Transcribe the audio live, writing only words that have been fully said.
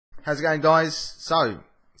How's it going, guys? So,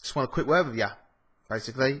 just want a quick word with you,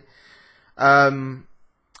 basically.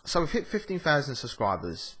 So we've hit 15,000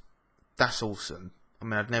 subscribers. That's awesome. I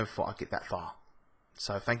mean, I'd never thought I'd get that far.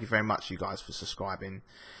 So thank you very much, you guys, for subscribing.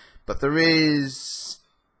 But there is,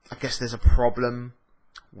 I guess there's a problem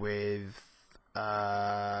with,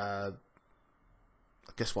 I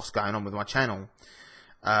guess what's going on with my channel.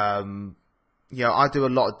 Yeah, I do a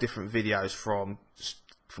lot of different videos from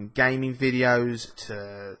gaming videos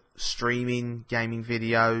to streaming gaming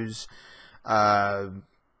videos,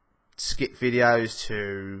 skit videos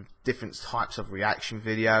to different types of reaction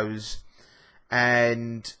videos,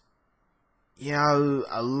 and you know,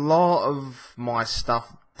 a lot of my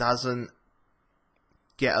stuff doesn't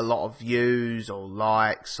get a lot of views or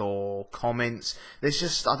likes or comments. There's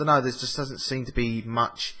just, I don't know, there just doesn't seem to be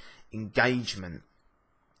much engagement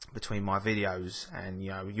between my videos and,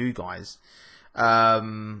 you know, you guys.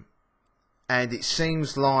 And it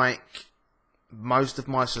seems like most of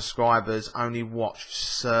my subscribers only watch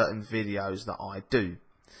certain videos that I do.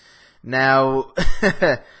 Now,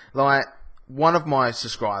 like, one of my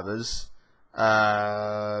subscribers,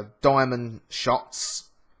 Diamond Shots,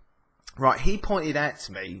 right, he pointed out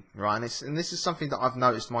to me, right, and this is something that I've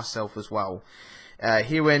noticed myself as well.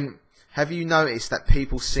 He went, have you noticed that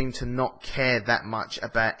people seem to not care that much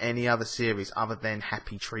about any other series other than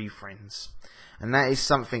Happy Tree Friends? And that is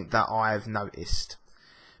something that I've noticed,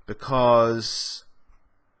 because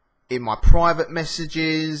in my private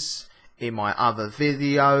messages, in my other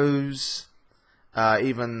videos,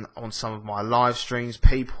 even on some of my live streams,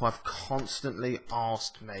 people have constantly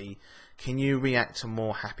asked me, can you react to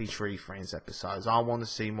more Happy Tree Friends episodes? I want to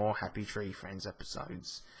see more Happy Tree Friends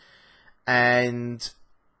episodes. And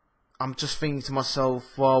I'm just thinking to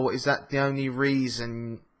myself, well, is that the only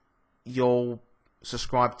reason you're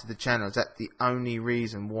subscribed to the channel? Is that the only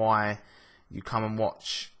reason why you come and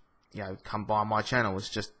watch, you know, come by my channel? It's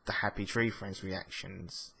just the Happy Tree Friends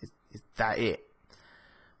reactions? Is that it?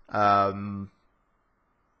 And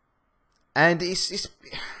it's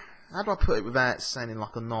how do I put it without sounding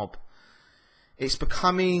like a knob? It's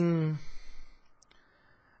becoming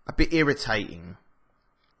a bit irritating,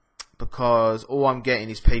 because all I'm getting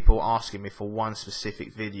is people asking me for one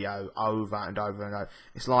specific video over and over and over.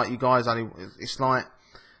 It's like you guys it's like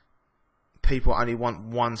people only want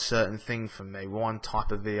one certain thing from me, one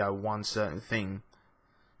type of video, one certain thing.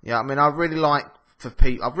 Yeah, I mean, I really like for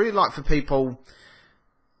people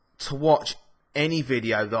to watch any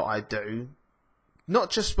video that I do, not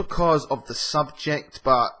just because of the subject,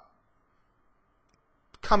 but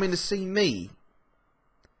coming to see me.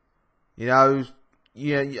 You know,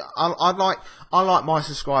 yeah, I like my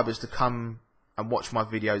subscribers to come and watch my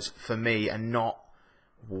videos for me and not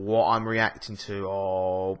what I'm reacting to,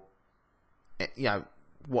 or you know,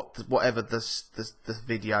 whatever this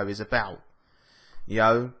video is about. You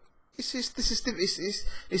know,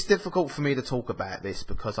 it's difficult for me to talk about this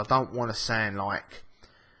because I don't want to sound like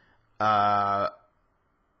a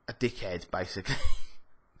dickhead, basically.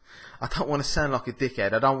 I don't want to sound like a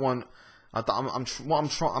dickhead.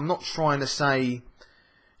 I'm not trying to say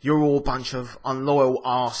you're all a bunch of unloyal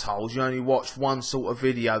assholes. You only watch one sort of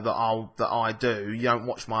video that I do. You don't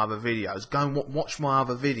watch my other videos. Go and watch my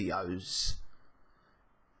other videos.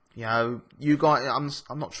 You know, you guys.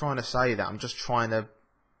 I'm not trying to say that. I'm just trying to.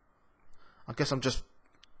 I guess I'm just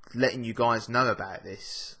letting you guys know about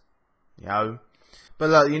this. You know. But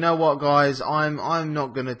look, you know what, guys? I'm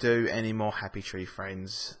not gonna do any more Happy Tree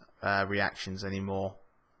Friends reactions anymore.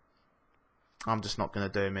 I'm just not gonna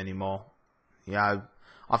do them anymore. You know,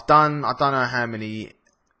 I don't know how many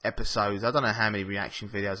episodes, I don't know how many reaction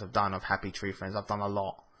videos I've done of Happy Tree Friends. I've done a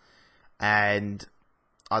lot, and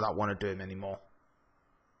I don't want to do them anymore,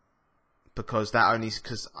 because that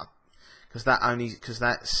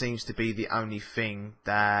seems to be the only thing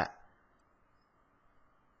that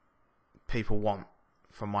people want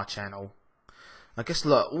from my channel. I guess,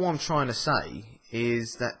 look, all I'm trying to say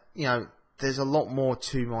is that, you know, there's a lot more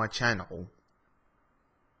to my channel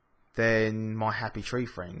than my Happy Tree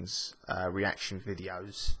Friends reaction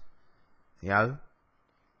videos. You know,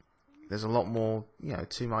 there's a lot more, you know,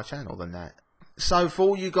 to my channel than that. So for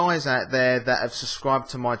all you guys out there that have subscribed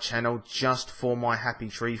to my channel just for my Happy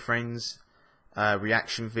Tree Friends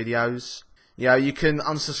reaction videos, you know, you can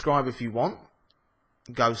unsubscribe if you want.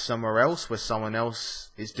 Go somewhere else where someone else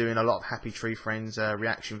is doing a lot of Happy Tree Friends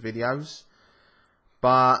reaction videos.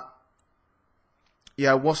 But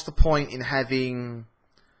yeah, what's the point in having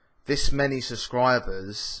this many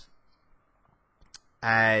subscribers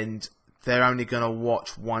and they're only going to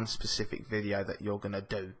watch one specific video that you're going to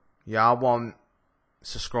do? Yeah, I want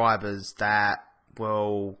subscribers that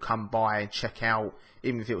will come by and check out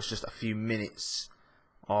even if it was just a few minutes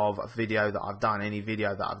of a video that I've done, any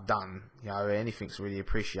video that I've done, you know, anything's really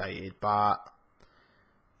appreciated. But,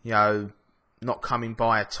 you know, not coming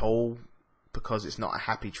by at all because it's not a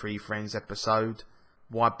Happy Tree Friends episode,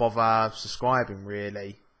 why bother subscribing,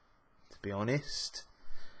 really, to be honest?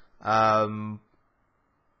 But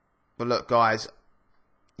look, guys,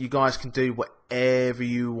 you guys can do whatever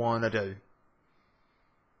you want to do.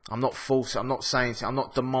 I'm not forcing, I'm not saying, I'm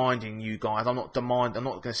not demanding you guys, I'm not going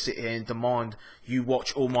to sit here and demand you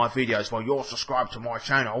watch all my videos. Well, you're subscribed to my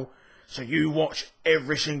channel, so you watch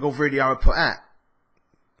every single video I put out.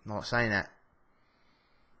 I'm not saying that.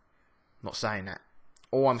 Not saying that.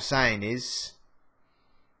 All I'm saying is,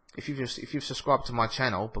 if you've subscribed to my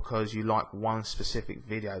channel because you like one specific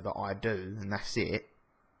video that I do, and that's it,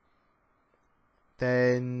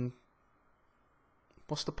 then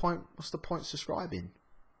what's the point? What's the point subscribing?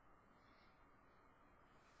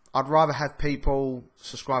 I'd rather have people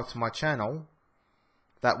subscribe to my channel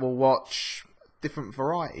that will watch a different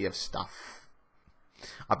variety of stuff.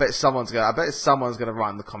 I bet someone's gonna write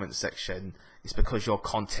in the comment section, it's because your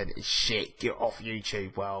content is shit, get off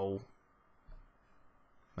YouTube. Well,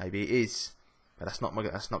 maybe it is, but that's not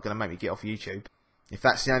gonna make me get off YouTube. If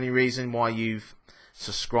that's the only reason why you've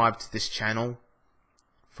subscribed to this channel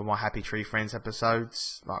for my Happy Tree Friends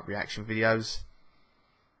episodes, like reaction videos,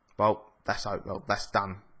 well, that's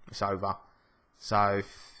done. It's over. So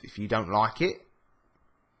if you don't like it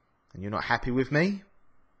and you're not happy with me,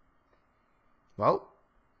 well,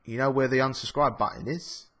 you know where the unsubscribe button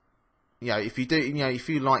is. You know, if you do, you know, if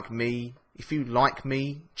you like me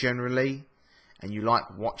generally, and you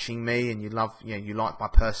like watching me, and you love, you know, you like my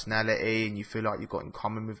personality, and you feel like you've got in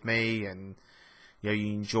common with me, and you know,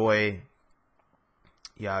 you enjoy,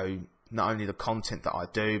 you know, not only the content that I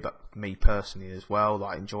do, but me personally as well,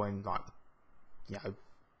 like enjoying, like, you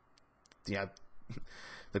know,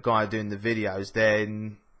 the guy doing the videos,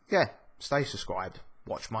 then yeah, stay subscribed,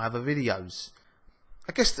 watch my other videos.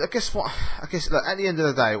 I guess look, at the end of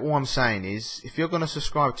the day, all I'm saying is, if you're going to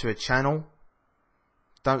subscribe to a channel,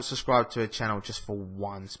 don't subscribe to a channel just for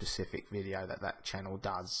one specific video that channel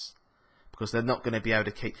does, because they're not going to be able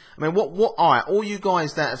to keep. I mean, all you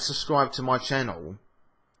guys that have subscribed to my channel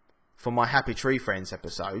for my Happy Tree Friends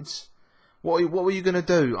episodes, what were you going to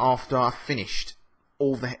do after I finished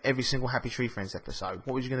every single Happy Tree Friends episode?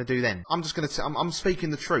 What was you going to do then? I'm just going to I'm speaking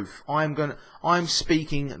the truth. I'm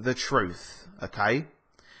speaking the truth, okay?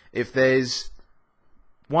 If there's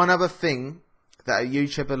one other thing that a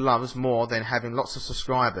YouTuber loves more than having lots of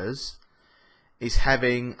subscribers, is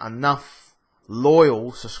having enough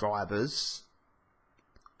loyal subscribers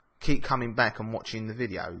keep coming back and watching the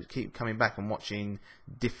videos, keep coming back and watching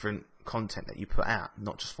different content that you put out,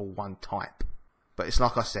 not just for one type. But it's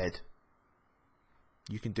like I said,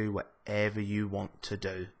 you can do whatever you want to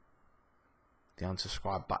do. The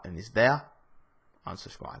unsubscribe button is there.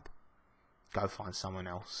 Unsubscribe. Go find someone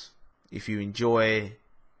else. If you enjoy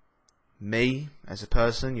me as a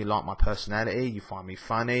person, you like my personality, you find me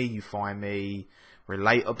funny, you find me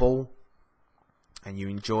relatable, and you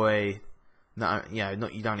enjoy,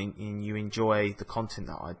 you enjoy the content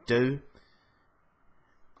that I do,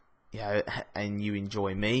 you know, and you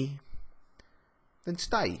enjoy me, then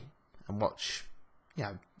stay and watch, you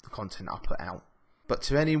know, the content I put out. But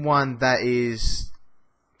to anyone that is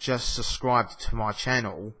just subscribed to my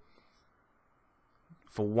channel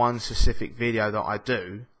for one specific video that I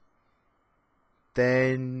do,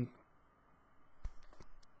 then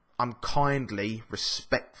I'm kindly,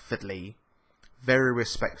 respectfully, very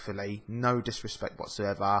respectfully, no disrespect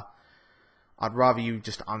whatsoever, I'd rather you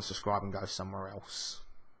just unsubscribe and go somewhere else.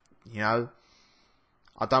 You know,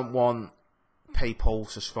 I don't want people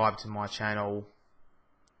subscribed to my channel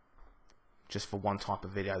just for one type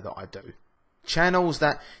of video that I do. Channels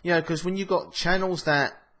that, you know, because when you got channels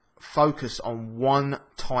that focus on one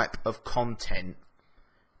type of content,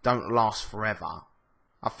 don't last forever.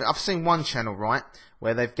 I've seen one channel, right,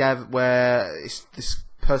 where they've gathered, this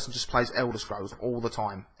person just plays Elder Scrolls all the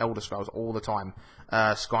time,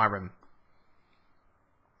 Skyrim.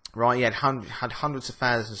 Right, he had hundreds of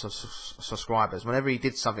thousands of subscribers. Whenever he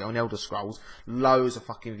did something on Elder Scrolls, loads of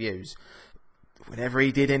fucking views. Whenever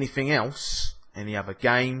he did anything else, any other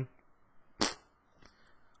game,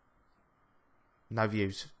 no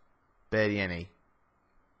views, barely any.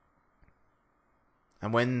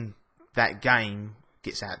 And when that game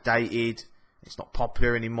gets outdated, it's not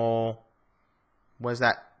popular anymore, where's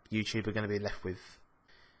that YouTuber going to be left with?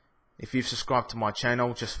 If you've subscribed to my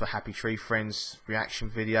channel just for Happy Tree Friends reaction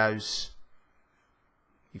videos,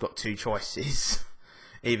 you've got two choices.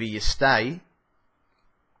 Either you stay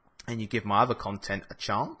and you give my other content a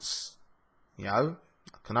chance, you know,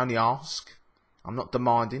 can only ask. I'm not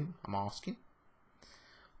demanding, I'm asking.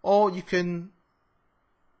 Or you can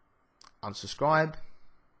unsubscribe,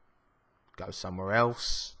 go somewhere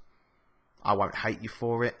else. I won't hate you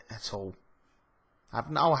for it at all. I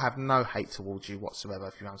have no hate towards you whatsoever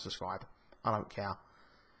if you unsubscribe. I don't care.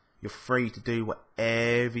 You're free to do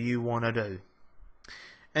whatever you want to do.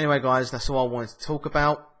 Anyway, guys, that's all I wanted to talk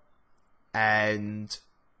about. And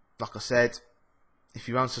like I said, if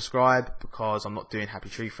you unsubscribe because I'm not doing Happy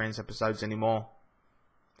Tree Friends episodes anymore,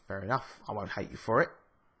 fair enough. I won't hate you for it.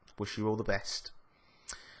 Wish you all the best.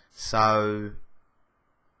 So,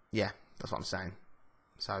 yeah, that's what I'm saying.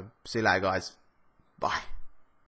 So, see you later, guys. Bye.